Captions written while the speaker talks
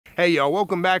Hey y'all,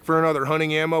 welcome back for another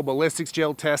hunting ammo ballistics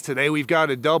gel test. Today we've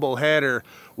got a double header.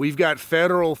 We've got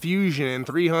Federal Fusion in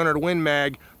 300 Win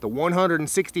Mag, the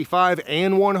 165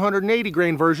 and 180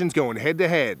 grain versions going head to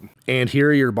head. And here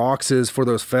are your boxes for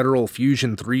those Federal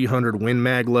Fusion 300 Win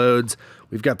Mag loads.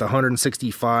 We've got the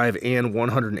 165 and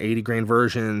 180 grain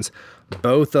versions.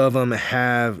 Both of them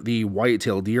have the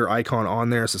whitetail deer icon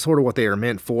on there, so sort of what they are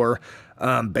meant for.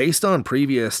 Based on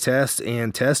previous tests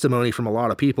and testimony from a lot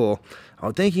of people,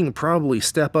 I'm thinking probably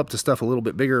step up to stuff a little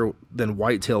bit bigger than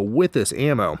whitetail with this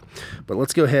ammo. But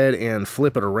let's go ahead and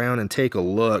flip it around and take a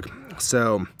look.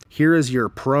 So here is your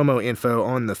promo info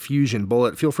on the Fusion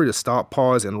bullet. Feel free to stop,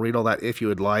 pause, and read all that if you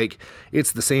would like.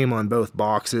 It's the same on both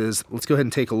boxes. Let's go ahead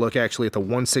and take a look actually at the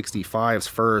 165s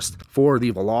first. For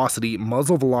the velocity,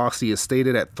 muzzle velocity is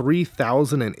stated at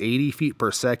 3,080 feet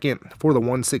per second for the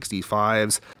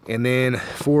 165s. And then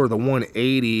for the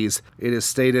 180s, it is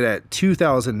stated at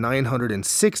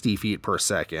 2,960 feet per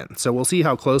second. So we'll see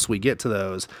how close we get to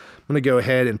those. I'm going to go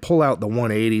ahead and pull out the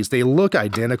 180s. They look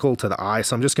identical to the eye,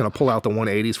 so I'm just going to pull out the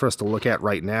 180s for us to look at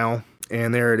right now.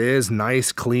 And there it is,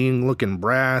 nice clean looking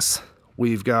brass.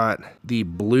 We've got the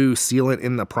blue sealant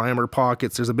in the primer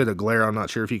pockets. There's a bit of glare, I'm not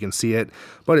sure if you can see it,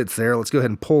 but it's there. Let's go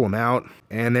ahead and pull them out.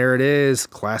 And there it is,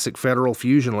 classic Federal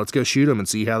Fusion. Let's go shoot them and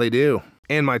see how they do.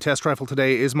 And my test rifle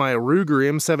today is my Ruger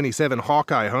M77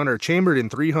 Hawkeye Hunter, chambered in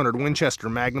 300 Winchester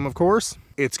Magnum, of course.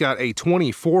 It's got a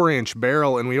 24-inch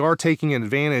barrel, and we are taking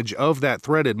advantage of that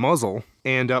threaded muzzle.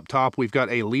 And up top, we've got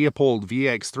a Leupold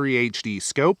VX3 HD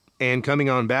scope. And coming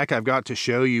on back, I've got to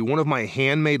show you one of my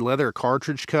handmade leather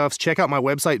cartridge cuffs. Check out my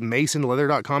website,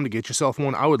 masonleather.com, to get yourself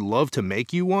one. I would love to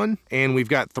make you one. And we've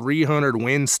got 300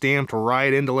 Win stamped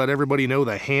right in to let everybody know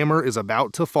the hammer is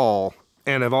about to fall.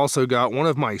 And I've also got one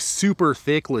of my super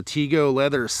thick Latigo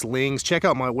leather slings. Check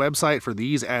out my website for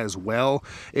these as well.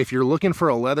 If you're looking for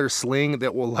a leather sling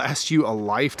that will last you a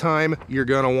lifetime, you're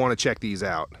gonna wanna check these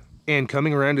out. And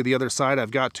coming around to the other side,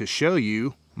 I've got to show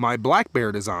you my black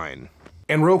bear design.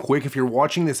 And real quick, if you're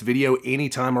watching this video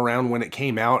anytime around when it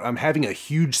came out, I'm having a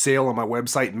huge sale on my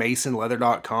website,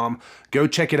 masonleather.com. Go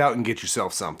check it out and get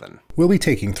yourself something. We'll be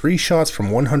taking 3 shots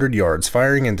from 100 yards,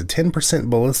 firing into 10%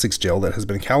 ballistics gel that has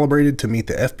been calibrated to meet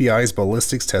the FBI's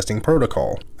ballistics testing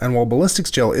protocol. And while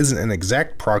ballistics gel isn't an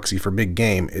exact proxy for big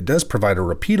game, it does provide a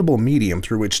repeatable medium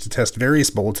through which to test various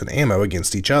bullets and ammo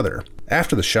against each other.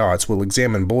 After the shots, we'll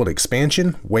examine bullet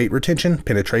expansion, weight retention,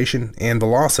 penetration, and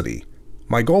velocity.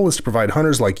 My goal is to provide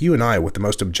hunters like you and I with the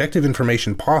most objective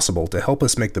information possible to help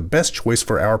us make the best choice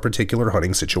for our particular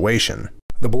hunting situation.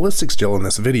 The ballistics gel in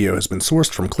this video has been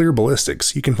sourced from Clear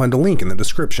Ballistics. You can find a link in the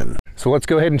description. So let's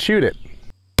go ahead and shoot it.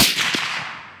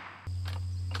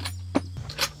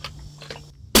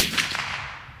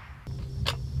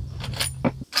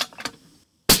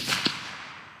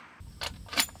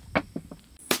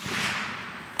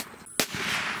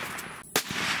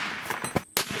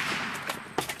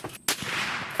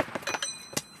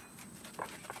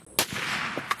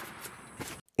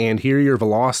 And here are your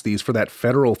velocities for that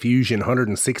Federal Fusion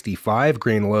 165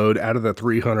 grain load out of the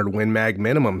 300 Win Mag,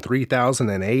 minimum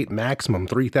 3,008, maximum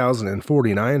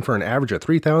 3,049 for an average of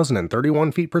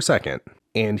 3,031 feet per second.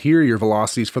 And here are your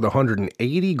velocities for the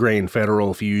 180 grain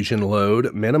Federal Fusion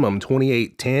load, minimum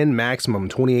 2810, maximum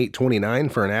 2829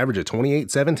 for an average of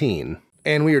 2817.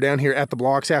 And we are down here at the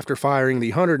blocks after firing the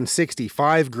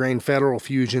 165 grain Federal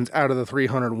Fusions out of the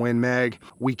 300 Win Mag.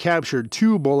 We captured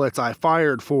 2 bullets. I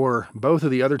fired 4. Both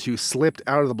of the other 2 slipped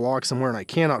out of the block somewhere and I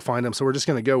cannot find them, so we're just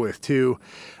going to go with 2.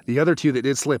 The other 2 that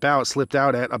did slip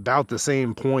out at about the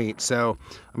same point, so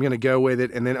I'm going to go with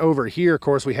it. And then over here, of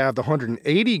course, we have the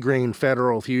 180 grain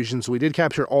Federal Fusion, so we did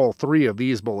capture all 3 of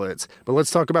these bullets. But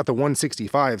let's talk about the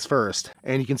 165s first.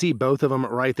 And you can see both of them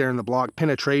right there in the block.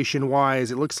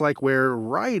 Penetration-wise, it looks like we're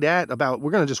right at about,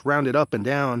 we're going to just round it up and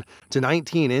down to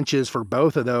 19 inches for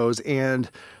both of those. And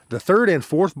the 3rd and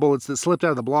 4th bullets that slipped out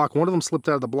of the block, one of them slipped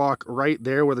out of the block right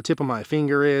there where the tip of my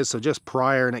finger is, so just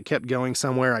prior, and it kept going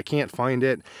somewhere. I can't find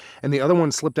it. And the other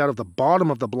one slipped out of the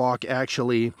bottom of the block,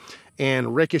 actually,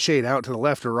 and ricocheted out to the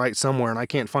left or right somewhere, and I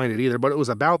can't find it either, but it was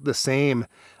about the same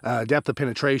depth of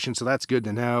penetration, so that's good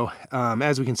to know.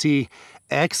 As we can see,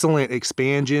 excellent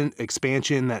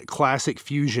expansion, that classic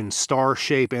Fusion star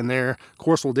shape in there. Of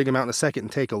course, we'll dig them out in a second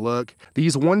and take a look.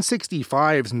 These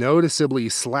 165s noticeably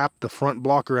slap the front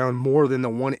block around more than the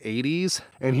 180s,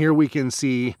 and here we can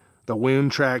see the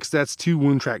wound tracks. That's 2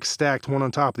 wound tracks stacked, one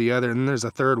on top of the other, and then there's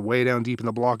a 3rd way down deep in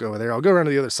the block over there. I'll go around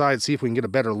to the other side, see if we can get a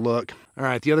better look. All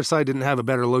right, the other side didn't have a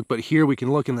better look, but here we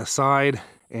can look in the side,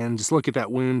 And just look at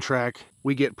that wound track.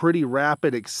 We get pretty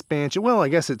rapid expansion. Well, I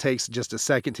guess it takes just a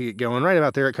second to get going. Right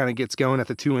about there, it kind of gets going at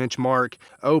the 2-inch mark,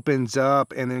 opens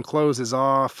up, and then closes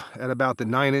off at about the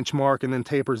 9-inch mark, and then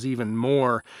tapers even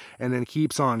more, and then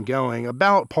keeps on going.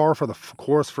 About par for the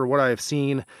course for what I've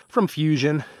seen from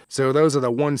Fusion. So those are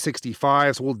the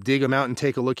 165s. We'll dig them out and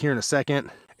take a look here in a second.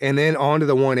 And then onto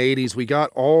the 180s, we got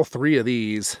all 3 of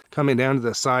these coming down to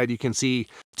the side. You can see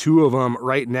 2 of them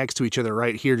right next to each other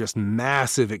right here, just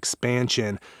massive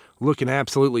expansion, looking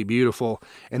absolutely beautiful.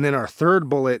 And then our 3rd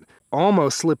bullet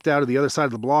almost slipped out of the other side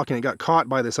of the block, and it got caught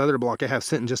by this other block I have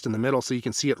sitting just in the middle, so you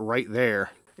can see it right there.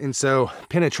 And so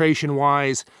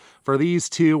penetration-wise, for these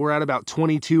 2, we're at about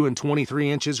 22 and 23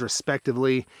 inches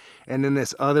respectively. And then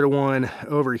this other one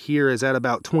over here is at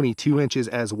about 22 inches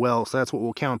as well. So that's what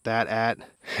we'll count that at.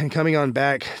 And coming on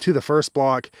back to the first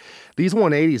block, these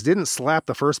 180s didn't slap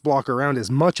the first block around as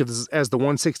much as the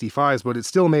 165s, but it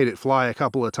still made it fly a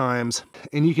couple of times.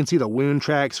 And you can see the wound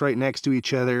tracks right next to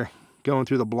each other going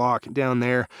through the block down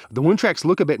there. The wound tracks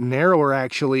look a bit narrower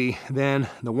actually than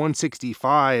the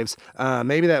 165s.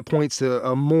 Maybe that points to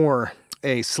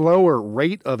a slower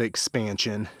rate of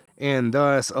expansion, and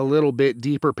thus a little bit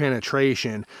deeper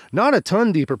penetration. Not a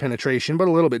ton deeper penetration, but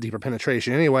a little bit deeper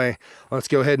penetration. Anyway, let's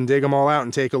go ahead and dig them all out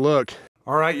and take a look.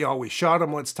 All right, y'all, we shot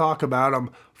them. Let's talk about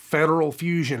them. Federal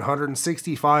Fusion,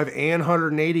 165 and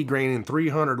 180 grain and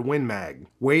 300 Win Mag.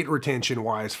 Weight retention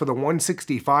wise, for the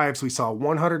 165s, we saw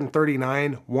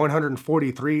 139,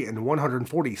 143, and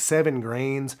 147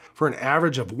 grains for an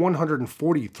average of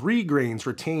 143 grains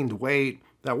retained weight.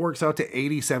 That works out to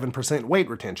 87% weight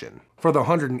retention. For the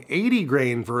 180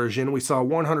 grain version, we saw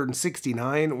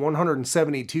 169,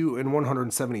 172, and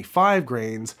 175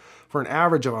 grains for an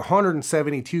average of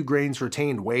 172 grains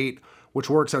retained weight, which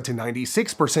works out to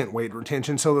 96% weight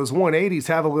retention, so those 180s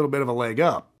have a little bit of a leg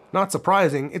up. Not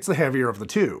surprising, it's the heavier of the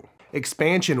 2.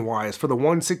 Expansion-wise, for the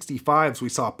 165s, we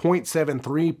saw 0.73,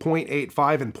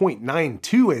 0.85, and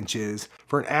 0.92 inches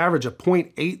for an average of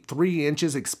 0.83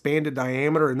 inches expanded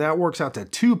diameter, and that works out to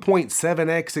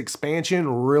 2.7x expansion,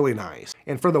 really nice.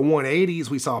 And for the 180s,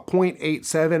 we saw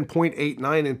 0.87,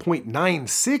 0.89, and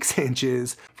 0.96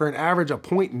 inches for an average of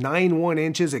 0.91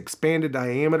 inches expanded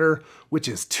diameter, which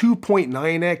is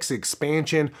 2.9x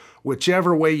expansion.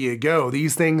 Whichever way you go,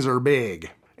 these things are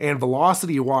big. And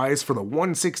velocity-wise, for the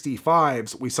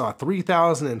 165s, we saw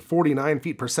 3,049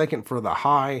 feet per second for the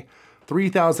high,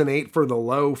 3,008 for the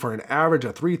low, for an average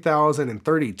of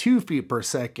 3,032 feet per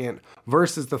second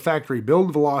versus the factory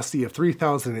build velocity of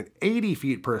 3,080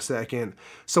 feet per second.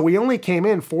 So we only came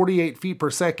in 48 feet per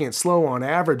second slow on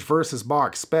average versus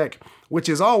box spec, which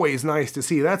is always nice to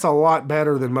see. That's a lot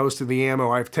better than most of the ammo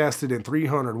I've tested in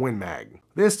 300 Win Mag.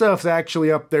 This stuff's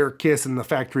actually up there kissing the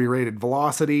factory rated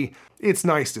velocity. It's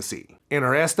nice to see. And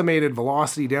our estimated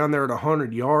velocity down there at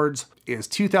 100 yards is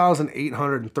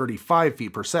 2,835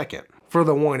 feet per second. For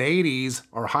the 180s,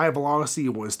 our high velocity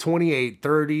was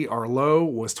 2830, our low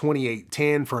was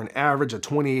 2810 for an average of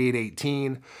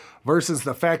 2818 versus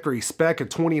the factory spec of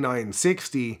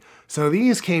 2960. So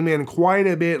these came in quite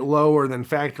a bit lower than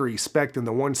factory spec in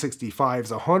the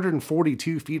 165s,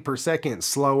 142 feet per second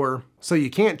slower. So you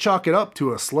can't chalk it up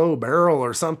to a slow barrel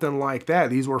or something like that.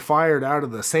 These were fired out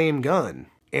of the same gun.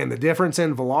 And the difference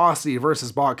in velocity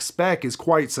versus box spec is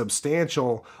quite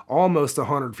substantial, almost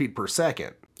 100 feet per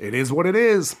second. It is what it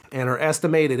is. And our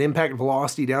estimated impact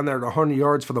velocity down there at 100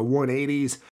 yards for the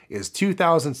 180s is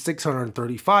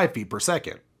 2,635 feet per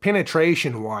second.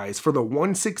 Penetration-wise, for the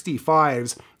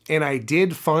 165s, and I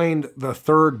did find the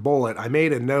 3rd bullet. I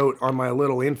made a note on my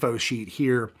little info sheet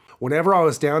here. Whenever I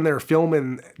was down there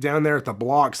filming down there at the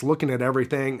blocks, looking at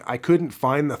everything, I couldn't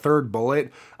find the 3rd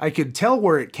bullet. I could tell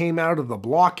where it came out of the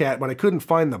block at, but I couldn't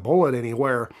find the bullet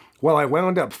anywhere. Well, I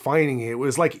wound up finding it. It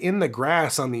was like in the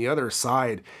grass on the other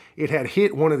side. It had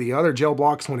hit one of the other gel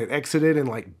blocks when it exited and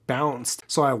like bounced.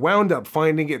 So I wound up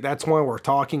finding it. That's why we're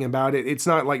talking about it. It's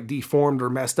not like deformed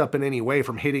or messed up in any way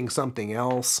from hitting something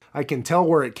else. I can tell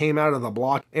where it came out of the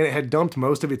block, and it had dumped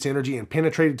most of its energy and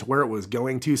penetrated to where it was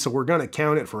going to. So we're going to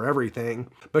count it for everything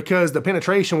because the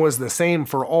penetration was the same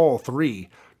for all 3.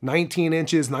 19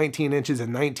 inches, 19 inches,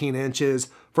 and 19 inches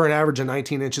for an average of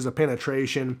 19 inches of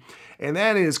penetration. And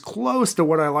that is close to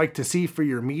what I like to see for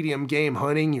your medium game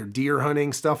hunting, your deer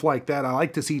hunting, stuff like that. I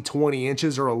like to see 20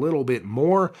 inches or a little bit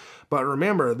more. But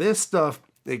remember, this stuff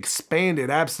expanded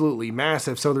absolutely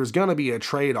massive, so there's going to be a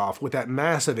trade-off. With that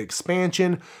massive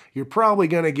expansion, you're probably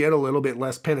going to get a little bit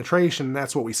less penetration, and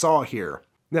that's what we saw here.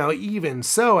 Now, even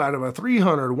so, out of a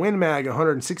 300 Win Mag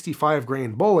 165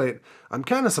 grain bullet, I'm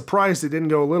kind of surprised it didn't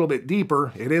go a little bit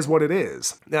deeper. It is what it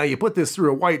is. Now, you put this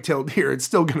through a white-tailed deer, it's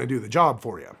still going to do the job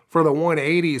for you. For the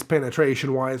 180s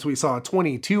penetration-wise, we saw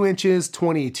 22 inches,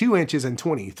 22 inches, and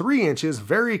 23 inches,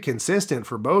 very consistent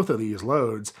for both of these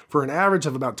loads, for an average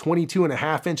of about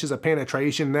 22.5 inches of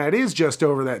penetration. That is just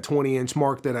over that 20-inch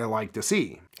mark that I like to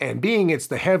see. And being it's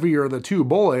the heavier of the two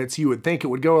bullets, you would think it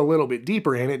would go a little bit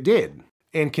deeper, and it did.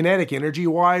 And kinetic energy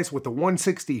wise, with the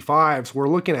 165s, we're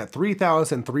looking at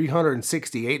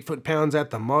 3,368 foot-pounds at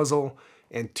the muzzle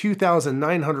and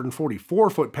 2,944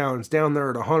 foot-pounds down there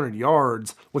at 100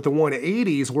 yards. With the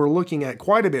 180s, we're looking at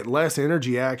quite a bit less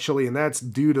energy actually, and that's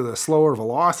due to the slower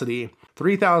velocity.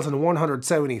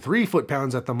 3,173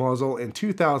 foot-pounds at the muzzle and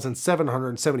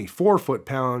 2,774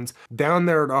 foot-pounds down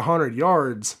there at 100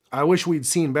 yards. I wish we'd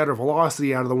seen better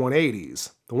velocity out of the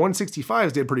 180s. The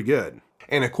 165s did pretty good.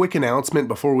 And a quick announcement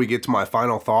before we get to my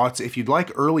final thoughts: if you'd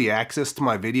like early access to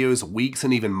my videos weeks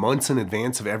and even months in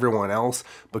advance of everyone else,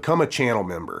 become a channel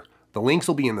member. The links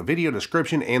will be in the video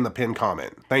description and the pinned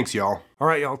comment. Thanks, y'all.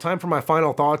 Alright, y'all, time for my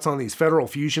final thoughts on these Federal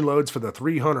Fusion loads for the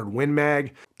 300 Win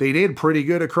Mag. They did pretty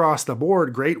good across the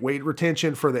board. Great weight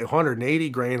retention for the 180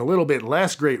 grain, a little bit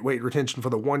less great weight retention for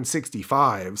the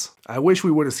 165s. I wish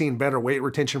we would have seen better weight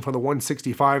retention for the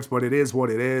 165s, but it is what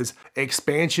it is.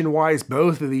 Expansion-wise,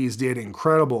 both of these did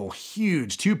incredible,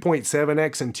 huge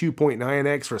 2.7x and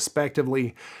 2.9x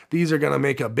respectively. These are going to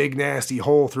make a big nasty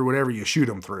hole through whatever you shoot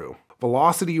them through.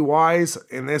 Velocity-wise,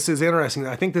 and this is interesting,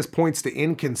 I think this points to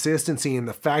inconsistency in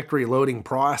the factory loading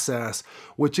process,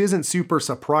 which isn't super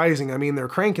surprising. I mean, they're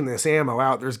cranking this ammo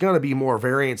out. There's going to be more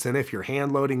variance than if you're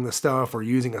hand loading the stuff or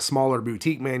using a smaller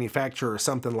boutique manufacturer or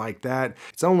something like that.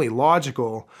 It's only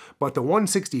logical, but the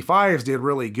 165s did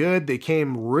really good. They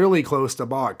came really close to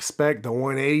box spec. The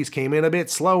 180s came in a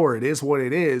bit slower. It is what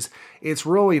it is. It's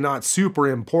really not super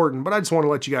important, but I just want to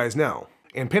let you guys know.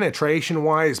 And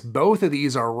penetration-wise, both of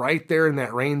these are right there in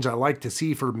that range I like to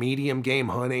see for medium game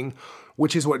hunting,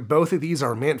 which is what both of these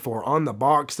are meant for. On the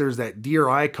box, there's that deer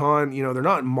icon. You know, they're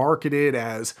not marketed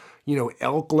as, you know,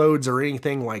 elk loads or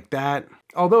anything like that.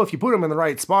 Although if you put them in the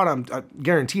right spot, I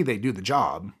guarantee they do the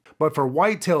job. But for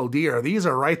white-tailed deer, these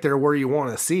are right there where you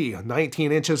want to see.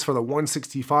 19 inches for the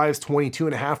 165s,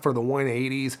 22.5 for the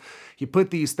 180s. You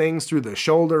put these things through the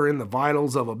shoulder and the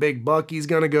vitals of a big buck, he's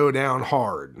going to go down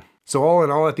hard. So all in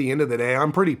all, at the end of the day,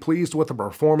 I'm pretty pleased with the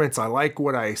performance. I like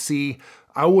what I see.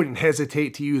 I wouldn't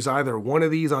hesitate to use either one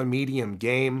of these on medium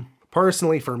game.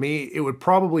 Personally, for me, it would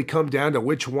probably come down to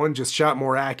which one just shot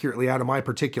more accurately out of my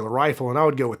particular rifle, and I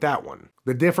would go with that one.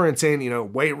 The difference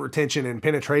in, weight retention and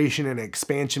penetration and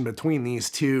expansion between these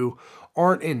two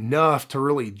aren't enough to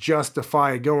really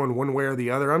justify going one way or the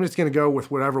other. I'm just going to go with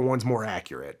whatever one's more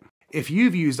accurate. If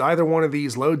you've used either one of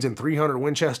these loads in 300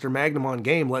 Winchester Magnum on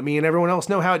game, let me and everyone else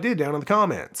know how it did down in the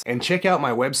comments. And check out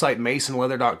my website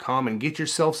masonleather.com and get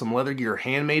yourself some leather gear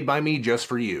handmade by me just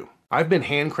for you. I've been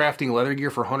handcrafting leather gear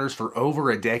for hunters for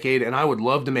over a decade, and I would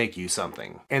love to make you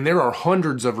something. And there are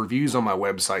hundreds of reviews on my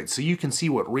website, so you can see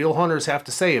what real hunters have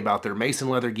to say about their Mason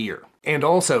leather gear. And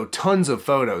also tons of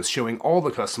photos showing all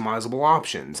the customizable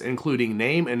options, including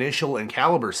name, initial, and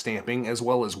caliber stamping, as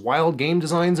well as wild game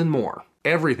designs and more.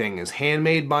 Everything is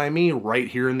handmade by me right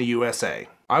here in the USA.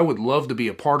 I would love to be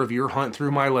a part of your hunt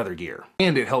through my leather gear.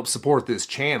 And it helps support this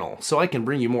channel, so I can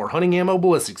bring you more hunting ammo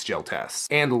ballistics gel tests,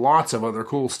 and lots of other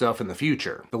cool stuff in the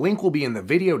future. The link will be in the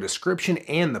video description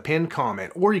and the pinned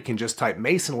comment, or you can just type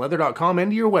masonleather.com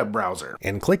into your web browser.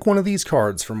 And click one of these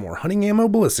cards for more hunting ammo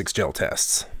ballistics gel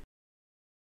tests.